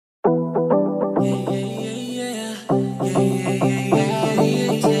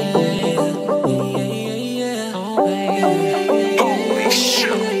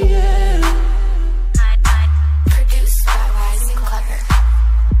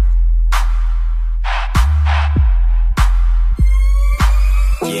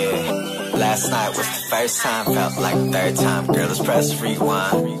last night was the first time, felt like the third time. Girl, let's press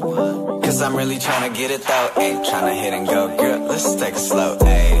rewind, cause I'm really tryna get it though. Ain't tryna hit and go, girl, let's take it slow.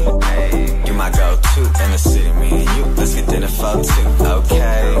 Ayy, you my go-to in the city, me and you, let's get dinner for two.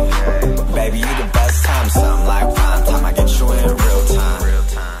 Okay, baby, you the best time, something like prime time. I get you in real time,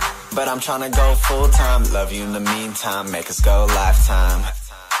 but I'm tryna go full time. Love you in the meantime, make us go lifetime.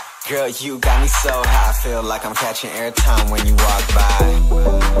 Girl, you got me so high, feel like I'm catching airtime when you walk by.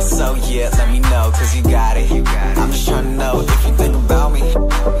 So yeah, let me know, cause you got it. I'm just trying to know if you think about me,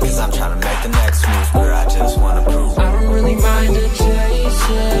 cause I'm trying to make the next move. Girl, I just wanna prove I don't really mind the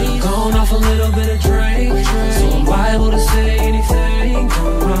chase, going off a little bit of drink, so I'm liable to say anything,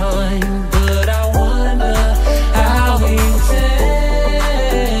 come rhyme. But I wonder how he tastes,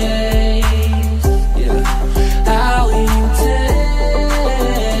 yeah, how he tastes.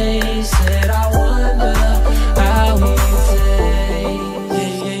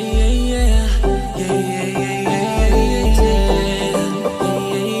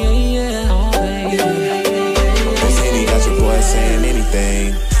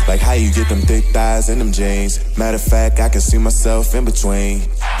 Like how you get them thick thighs and them jeans. Matter of fact, I can see myself in between.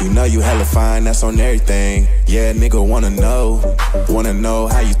 You know you hella fine, that's on everything. Yeah, nigga wanna know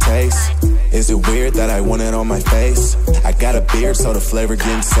how you taste. Is it weird that I want it on my face? I got a beard, so the flavor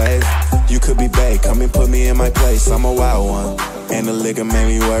getting safe. You could be bae, come and put me in my place. I'm a wild one, and the liquor made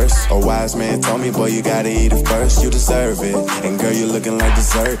me worse. A wise man told me, boy, you gotta eat it first. You deserve it, and girl, you looking like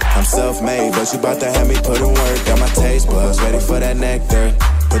dessert. I'm self-made, but you bout to have me put in work. Got my taste buds ready for that nectar.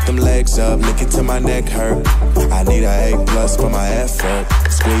 Put them legs up, lick it till my neck hurt. I need a A+ for my effort.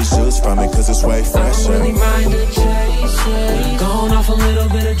 Squeeze juice from it cause it's way fresher. I don't really mind the chase, going off a little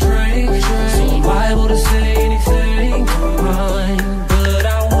bit of drink, so I'm liable to say anything, come rhyme. But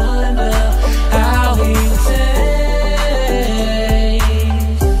I wonder how he tastes,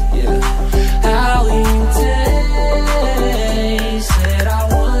 yeah, how he tastes. Said I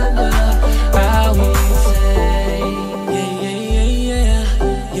wonder how he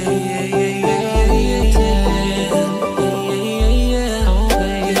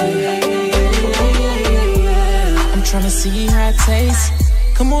see how it tastes.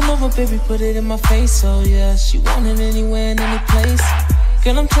 Come on over, baby, put it in my face. Oh yeah, she want it anywhere and any place.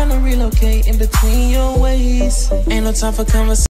 Girl, I'm tryna relocate in between your ways. Ain't no time for conversation.